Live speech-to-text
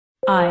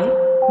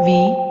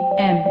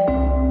IVM.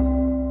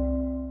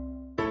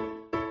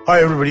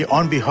 Hi, everybody.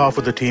 On behalf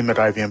of the team at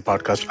IVM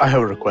Podcast, I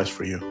have a request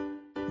for you.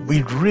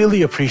 We'd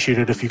really appreciate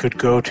it if you could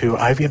go to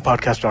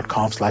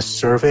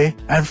ivmpodcast.com/survey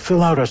and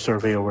fill out our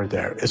survey over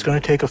there. It's going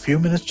to take a few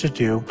minutes to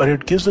do, but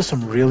it gives us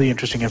some really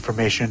interesting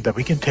information that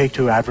we can take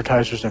to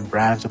advertisers and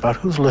brands about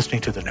who's listening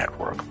to the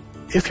network.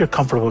 If you're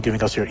comfortable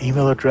giving us your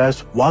email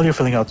address, while you're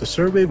filling out the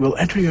survey, we'll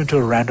enter you into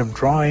a random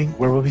drawing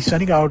where we'll be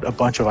sending out a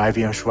bunch of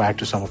IVM swag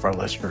to some of our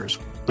listeners.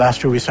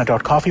 Last year, we sent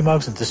out coffee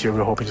mugs, and this year,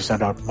 we're hoping to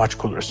send out much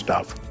cooler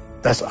stuff.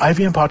 That's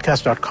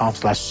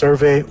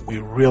ivmpodcast.com/survey. We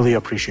really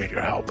appreciate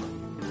your help.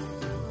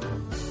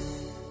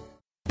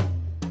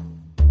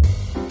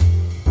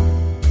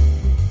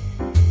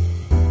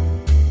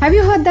 Have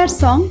you heard that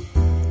song?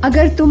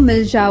 अगर तुम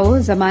मिल जाओ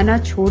जमाना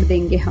छोड़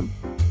देंगे हम,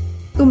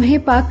 तुम्हें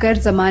पाकर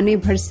जमाने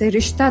भर से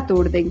रिश्ता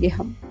तोड़ देंगे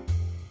हम.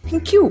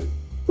 क्यों?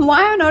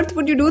 Why on earth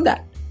would you do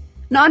that?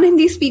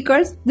 Non-Hindi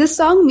speakers, this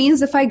song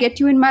means if I get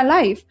you in my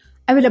life,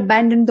 I will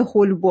abandon the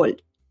whole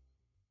world.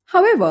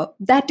 However,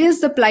 that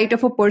is the plight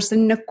of a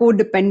person in a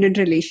codependent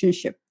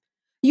relationship.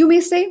 You may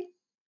say,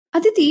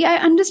 Aditi, I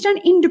understand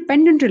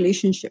independent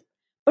relationship,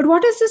 but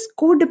what is this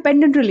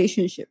codependent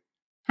relationship?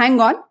 Hang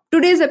on,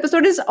 today's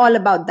episode is all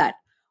about that.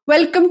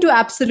 Welcome to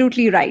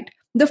Absolutely Right,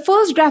 the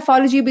first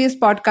graphology-based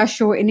podcast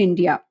show in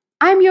India.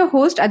 I'm your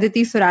host,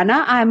 Aditi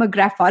Surana. I am a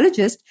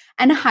graphologist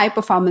and a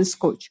high-performance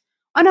coach.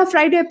 On our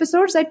Friday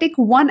episodes, I take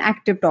one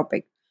active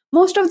topic.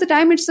 Most of the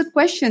time, it's a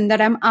question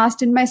that I'm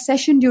asked in my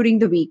session during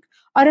the week,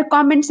 or a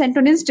comment sent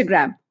on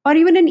Instagram, or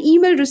even an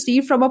email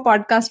received from a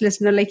podcast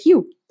listener like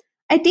you.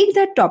 I take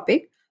that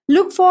topic,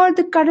 look for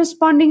the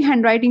corresponding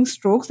handwriting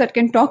strokes that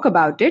can talk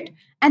about it,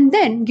 and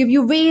then give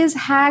you ways,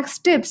 hacks,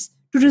 tips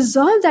to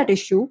resolve that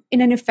issue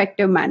in an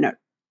effective manner.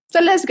 So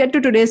let's get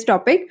to today's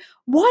topic.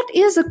 What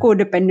is a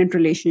codependent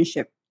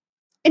relationship?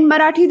 In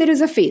Marathi, there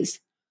is a phrase,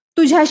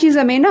 तुझ्याशी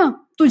जमेना,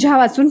 तुझ्या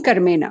वाचून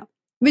करमेना,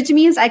 which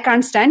means I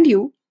can't stand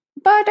you,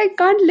 but I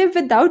can't live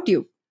without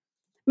you.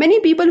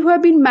 Many people who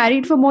have been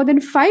married for more than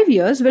 5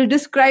 years will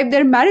describe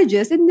their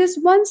marriages in this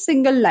one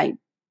single line.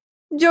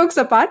 Jokes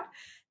apart,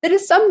 there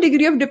is some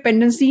degree of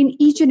dependency in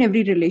each and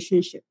every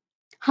relationship.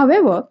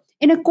 However,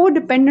 in a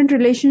codependent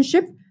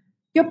relationship,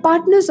 your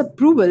partner's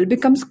approval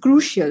becomes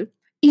crucial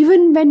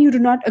even when you do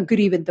not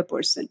agree with the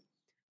person.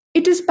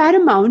 It is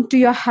paramount to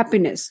your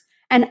happiness,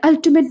 an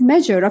ultimate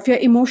measure of your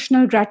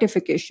emotional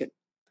gratification.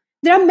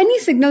 There are many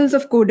signals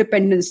of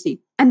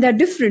codependency, and they're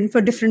different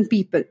for different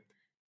people.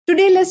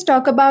 Today, let's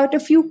talk about a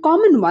few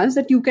common ones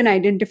that you can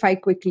identify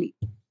quickly.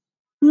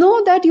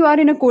 Know that you are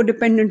in a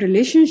codependent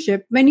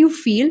relationship when you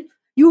feel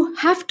you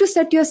have to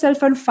set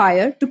yourself on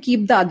fire to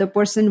keep the other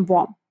person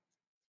warm.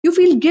 You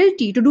feel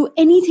guilty to do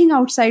anything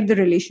outside the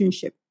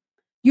relationship.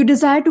 You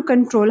desire to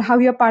control how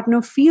your partner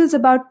feels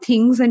about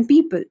things and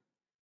people.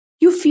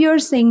 You fear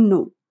saying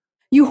no.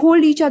 You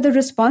hold each other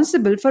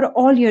responsible for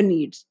all your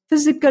needs,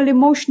 physical,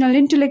 emotional,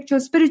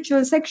 intellectual,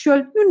 spiritual,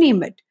 sexual, you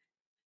name it.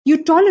 You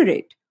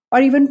tolerate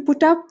or even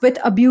put up with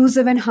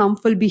abusive and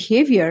harmful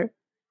behavior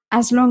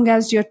as long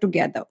as you're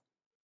together.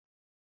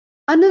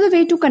 Another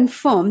way to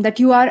confirm that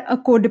you are a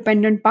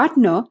codependent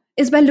partner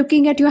is by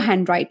looking at your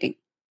handwriting,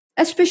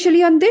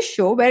 especially on this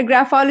show where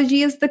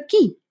graphology is the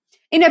key.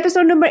 In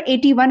episode number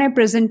 81, I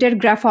presented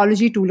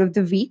Graphology Tool of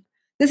the Week.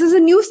 This is a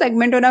new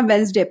segment on our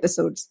Wednesday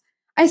episodes.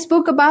 I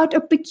spoke about a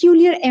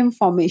peculiar M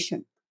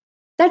formation.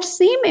 That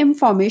same M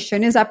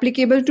formation is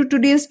applicable to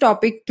today's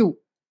topic too.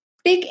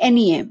 Take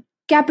any M.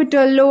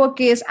 Capital,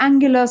 lowercase,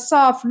 angular,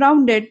 soft,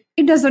 rounded,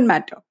 it doesn't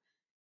matter.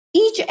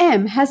 Each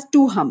M has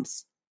two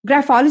humps.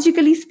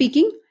 Graphologically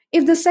speaking,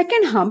 if the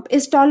second hump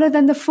is taller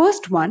than the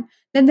first one,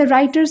 then the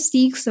writer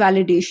seeks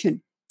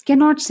validation,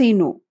 cannot say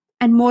no,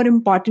 and more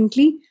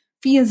importantly,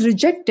 feels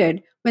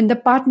rejected when the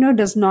partner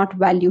does not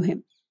value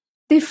him.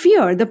 They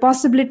fear the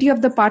possibility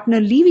of the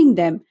partner leaving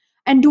them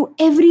and do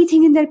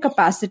everything in their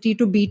capacity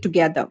to be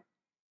together.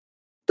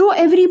 Though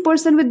every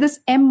person with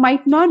this M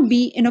might not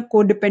be in a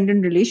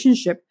codependent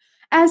relationship,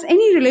 as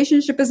any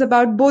relationship is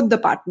about both the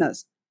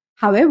partners.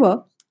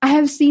 However, I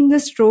have seen the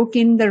stroke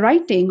in the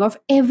writing of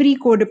every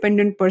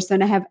codependent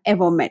person I have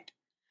ever met.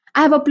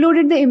 I have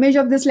uploaded the image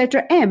of this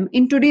letter M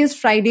in today's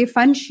Friday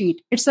fun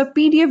sheet. It's a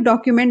PDF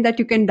document that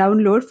you can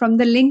download from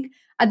the link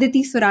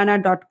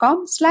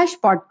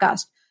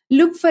aditisurana.com/podcast.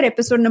 Look for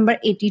episode number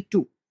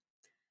 82.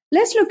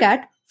 Let's look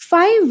at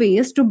 5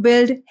 ways to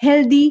build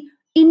healthy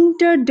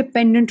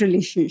interdependent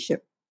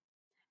relationship.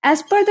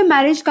 As per the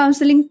marriage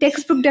counseling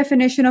textbook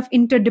definition of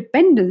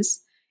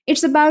interdependence,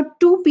 it's about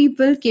two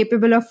people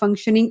capable of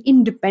functioning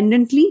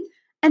independently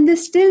and they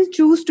still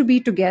choose to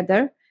be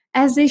together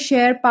as they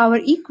share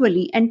power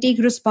equally and take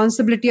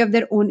responsibility of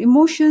their own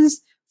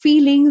emotions,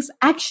 feelings,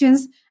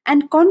 actions,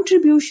 and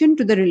contribution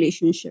to the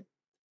relationship.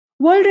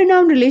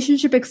 World-renowned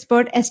relationship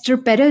expert Esther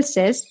Perel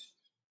says,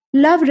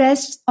 love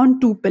rests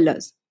on two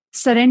pillars,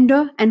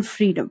 surrender and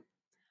freedom.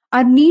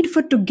 Our need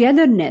for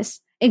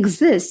togetherness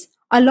exists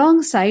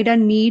alongside our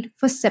need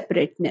for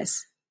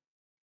separateness.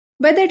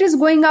 Whether it is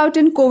going out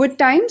in COVID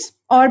times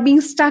or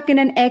being stuck in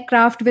an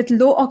aircraft with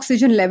low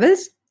oxygen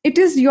levels, It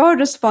is your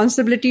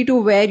responsibility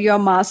to wear your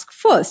mask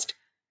first.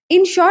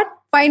 In short,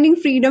 finding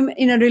freedom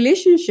in a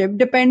relationship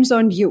depends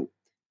on you.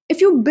 If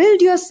you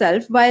build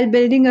yourself while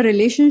building a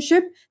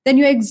relationship, then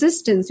your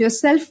existence, your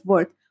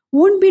self-worth,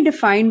 won't be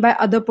defined by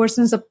other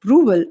person's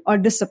approval or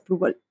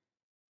disapproval.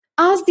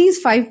 Ask these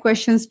 5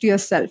 questions to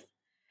yourself.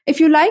 If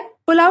you like,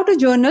 pull out a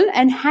journal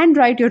and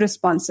handwrite your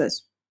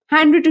responses.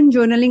 Handwritten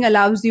journaling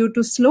allows you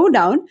to slow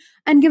down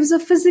and gives a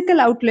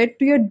physical outlet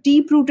to your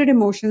deep-rooted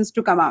emotions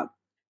to come out.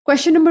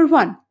 Question number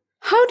 1.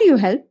 How do you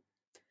help?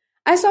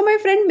 I saw my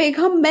friend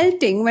Megha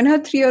melting when her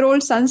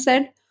 3-year-old son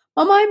said,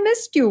 Mama, I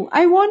missed you.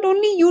 I want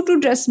only you to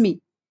dress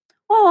me.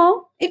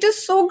 Oh, it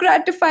is so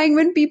gratifying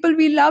when people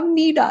we love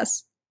need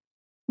us.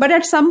 But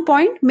at some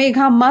point,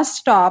 Megha must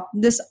stop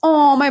this,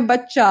 oh, my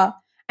bacha,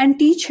 and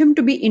teach him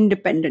to be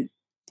independent.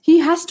 He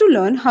has to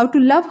learn how to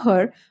love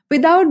her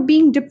without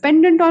being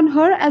dependent on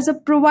her as a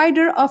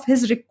provider of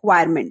his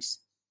requirements.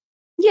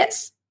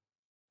 Yes,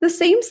 the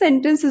same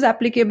sentence is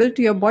applicable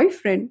to your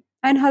boyfriend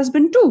and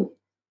husband too.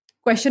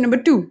 Question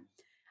number 2.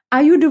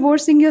 Are you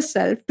divorcing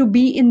yourself to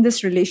be in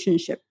this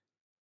relationship?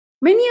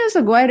 Many years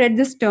ago, I read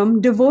this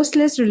term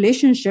divorceless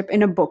relationship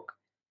in a book.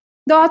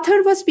 The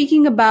author was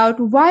speaking about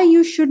why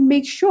you should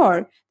make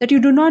sure that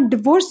you do not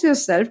divorce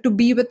yourself to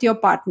be with your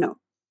partner.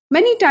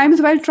 Many times,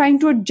 while trying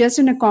to adjust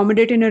and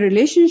accommodate in a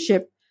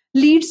relationship,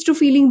 leads to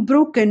feeling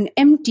broken,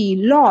 empty,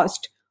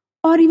 lost,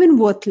 or even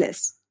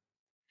worthless.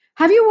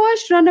 Have you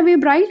watched Runaway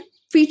Bride,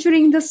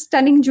 featuring the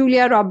stunning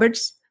Julia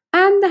Roberts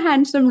and the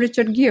handsome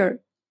Richard Gere?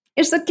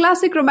 It's a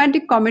classic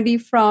romantic comedy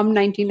from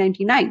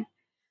 1999.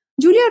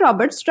 Julia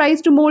Roberts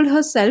tries to mold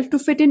herself to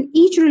fit in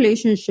each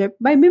relationship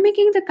by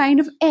mimicking the kind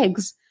of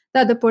eggs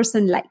the other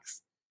person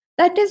likes.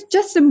 That is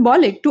just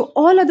symbolic to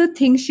all other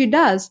things she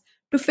does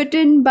to fit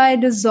in by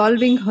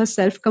dissolving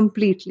herself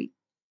completely.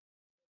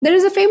 There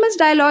is a famous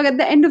dialogue at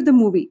the end of the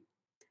movie,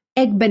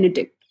 Egg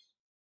Benedict.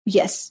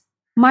 Yes,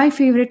 my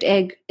favorite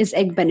egg is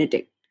Egg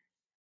Benedict.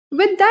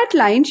 With that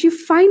line, she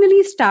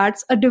finally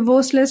starts a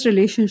divorceless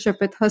relationship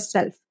with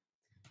herself.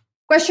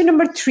 Question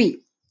number 3.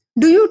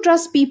 Do you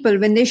trust people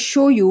when they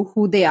show you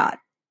who they are?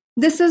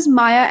 This is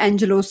Maya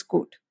Angelou's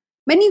quote.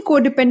 Many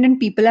codependent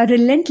people are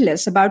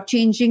relentless about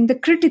changing the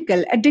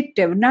critical,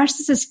 addictive,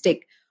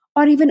 narcissistic,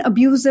 or even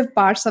abusive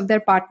parts of their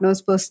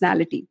partner's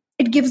personality.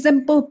 It gives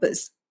them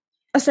purpose,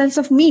 a sense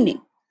of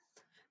meaning.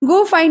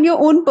 Go find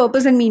your own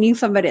purpose and meaning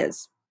somewhere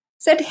else.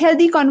 Set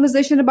healthy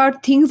conversation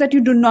about things that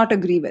you do not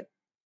agree with.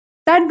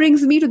 That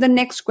brings me to the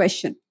next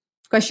question.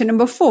 Question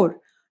number 4.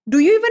 Do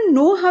you even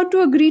know how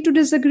to agree to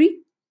disagree?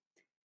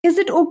 Is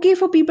it okay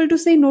for people to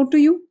say no to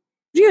you?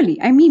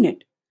 Really, I mean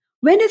it.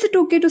 When is it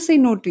okay to say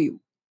no to you?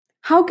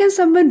 How can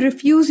someone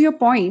refuse your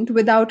point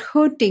without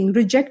hurting,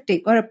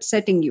 rejecting, or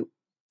upsetting you?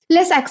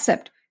 Let's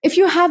accept. If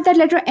you have that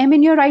letter M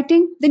in your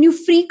writing, then you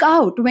freak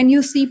out when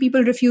you see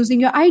people refusing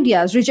your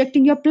ideas,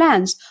 rejecting your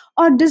plans,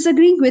 or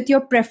disagreeing with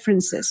your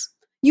preferences.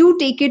 You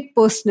take it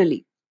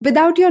personally.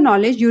 Without your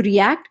knowledge, you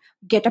react,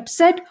 get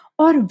upset,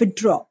 or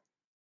withdraw.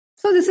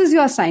 So this is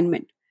your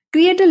assignment.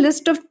 Create a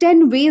list of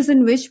 10 ways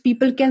in which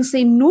people can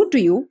say no to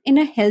you in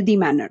a healthy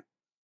manner.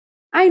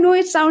 I know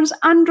it sounds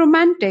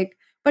unromantic,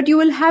 but you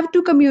will have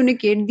to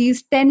communicate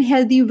these 10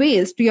 healthy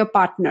ways to your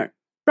partner.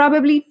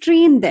 Probably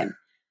train them.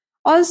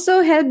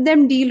 Also help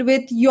them deal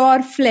with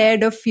your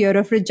flared of fear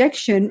of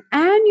rejection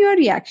and your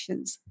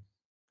reactions.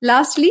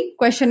 Lastly,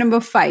 question number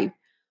 5.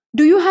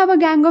 Do you have a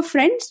gang of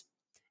friends?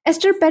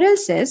 Esther Perel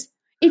says,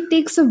 it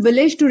takes a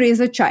village to raise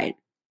a child.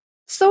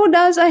 So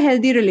does a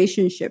healthy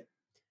relationship.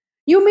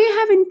 You may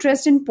have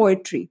interest in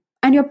poetry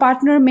and your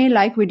partner may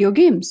like video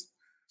games.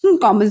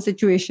 Common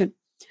situation.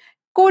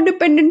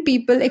 Codependent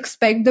people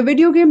expect the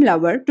video game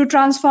lover to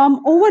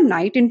transform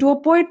overnight into a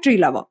poetry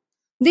lover.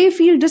 They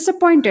feel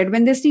disappointed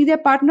when they see their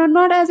partner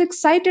not as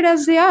excited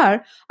as they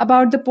are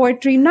about the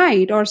poetry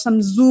night or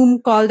some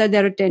Zoom call that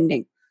they're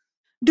attending.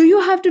 Do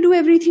you have to do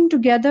everything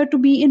together to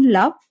be in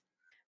love?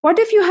 What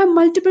if you have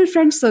multiple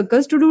friend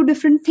circles to do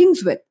different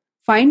things with?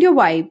 Find your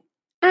vibe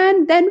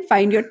and then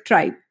find your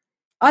tribe.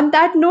 On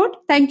that note,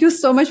 thank you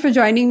so much for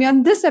joining me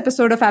on this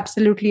episode of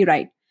Absolutely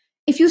Right.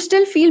 If you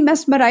still feel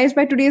mesmerized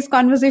by today's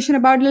conversation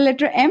about the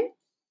letter M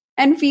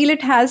and feel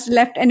it has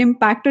left an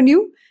impact on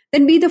you,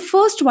 then be the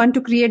first one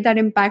to create that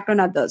impact on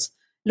others.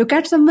 Look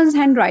at someone's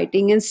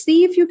handwriting and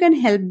see if you can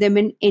help them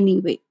in any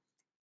way.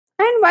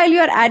 And while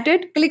you're at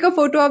it, click a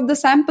photo of the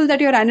sample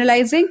that you're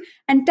analyzing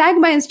and tag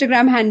my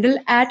Instagram handle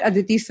at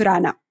Aditi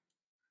Surana.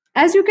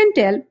 As you can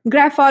tell,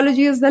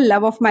 graphology is the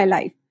love of my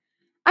life.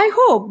 I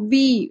hope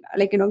we,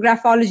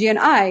 graphology and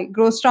I,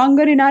 grow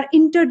stronger in our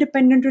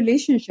interdependent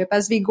relationship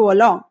as we go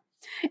along.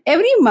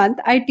 Every month,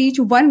 I teach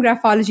one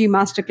graphology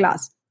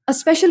masterclass, a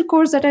special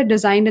course that I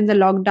designed in the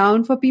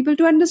lockdown for people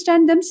to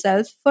understand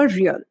themselves for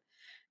real.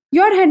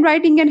 Your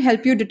handwriting can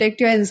help you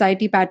detect your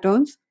anxiety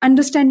patterns,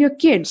 understand your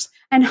kids,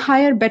 and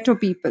hire better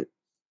people.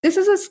 This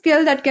is a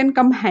skill that can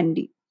come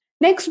handy.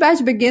 Next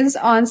batch begins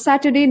on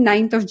Saturday,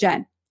 9th of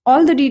Jan.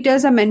 All the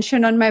details are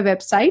mentioned on my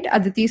website,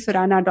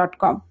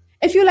 aditisurana.com.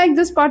 If you like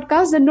this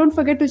podcast, then don't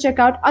forget to check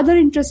out other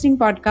interesting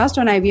podcasts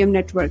on IVM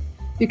Network.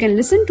 You can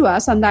listen to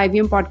us on the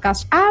IVM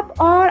Podcast app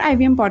or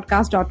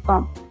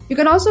ivmpodcast.com. You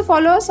can also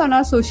follow us on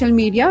our social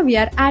media. We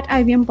are at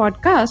IVM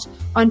Podcast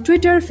on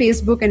Twitter,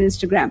 Facebook, and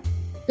Instagram.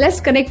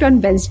 Let's connect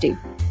on Wednesday.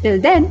 Till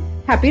then,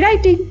 happy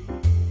writing!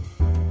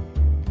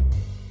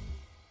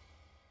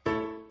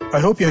 I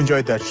hope you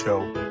enjoyed that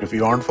show. If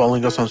you aren't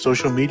following us on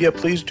social media,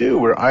 please do.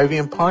 We're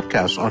IVM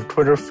Podcast on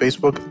Twitter,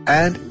 Facebook,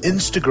 and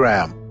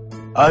Instagram.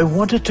 I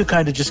wanted to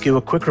kind of just give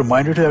a quick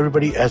reminder to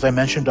everybody. As I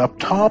mentioned up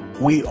top,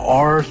 we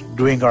are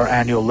doing our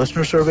annual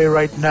listener survey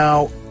right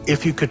now.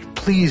 If you could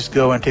please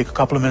go and take a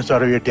couple of minutes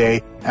out of your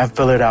day and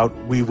fill it out,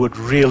 we would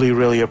really,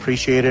 really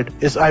appreciate it.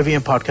 It's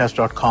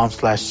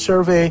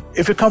ivmpodcast.com/survey.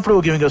 If you're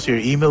comfortable giving us your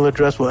email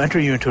address, we'll enter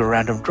you into a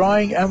random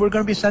drawing, and we're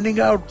going to be sending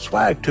out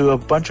swag to a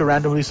bunch of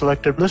randomly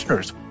selected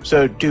listeners.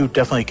 So do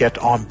definitely get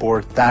on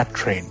board that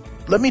train.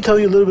 Let me tell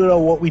you a little bit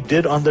about what we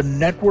did on the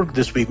network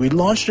this week. We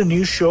launched a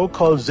new show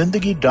called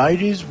Zindagi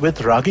Diaries with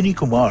Ragini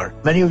Kumar.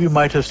 Many of you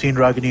might have seen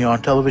Ragini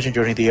on television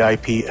during the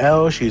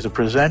IPL. She's a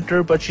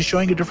presenter, but she's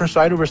showing a different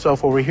side of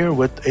herself over here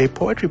with a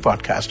poetry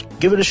podcast.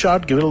 Give it a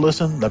shot, give it a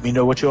listen. Let me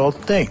know what you all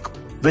think.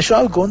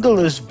 Vishal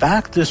Gondal is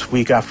back this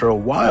week after a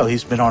while.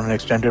 He's been on an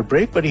extended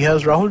break, but he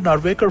has Rahul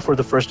Narvekar for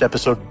the first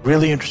episode.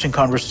 Really interesting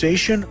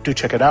conversation. Do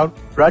check it out.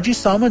 Raji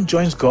Samant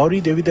joins Gauri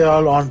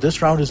Devidayal on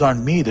This Round Is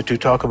On Me. The two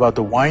talk about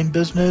the wine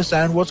business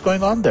and what's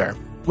going on there.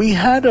 We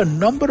had a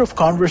number of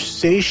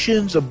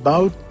conversations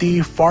about the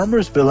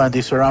Farmers Bill and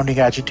the surrounding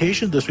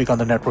agitation this week on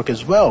the network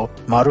as well.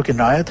 Maruk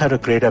Inayat had a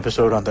great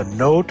episode on the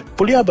note.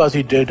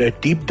 Pulyabazi did a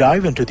deep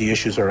dive into the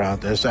issues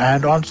around this.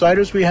 And on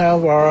Siders, we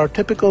have our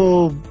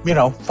typical,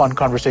 fun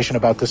conversation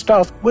about this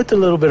stuff with a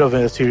little bit of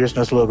a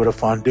seriousness, a little bit of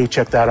fun. Do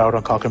check that out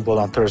on Cock and Bull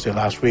on Thursday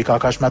last week.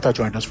 Akash Mehta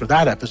joined us for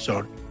that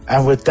episode.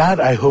 And with that,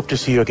 I hope to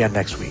see you again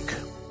next week.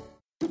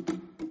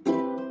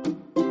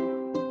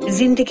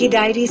 जिंदगी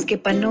diaries के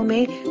पन्नों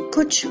में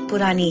कुछ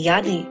पुरानी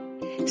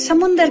यादें,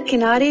 समुंदर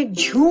किनारे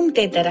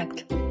झूमते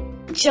दरख्त,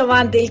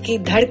 जवान दिल की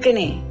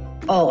धड़कनें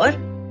और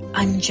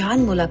अनजान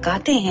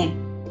मुलाकातें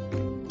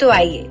हैं। तो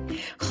आइए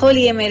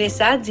खोलिए मेरे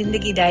साथ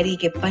जिंदगी डायरी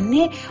के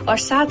पन्ने और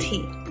साथ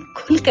ही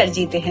खुलकर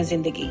जीते हैं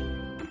जिंदगी।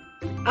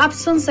 आप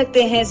सुन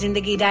सकते हैं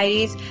जिंदगी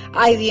डायरीज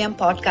IVM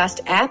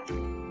पॉडकास्ट ऐप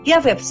या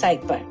वेबसाइट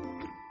पर,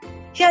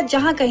 या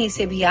जहां कहीं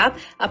से भी आप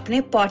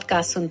अपने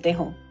पॉडकास्ट सुनते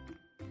हो।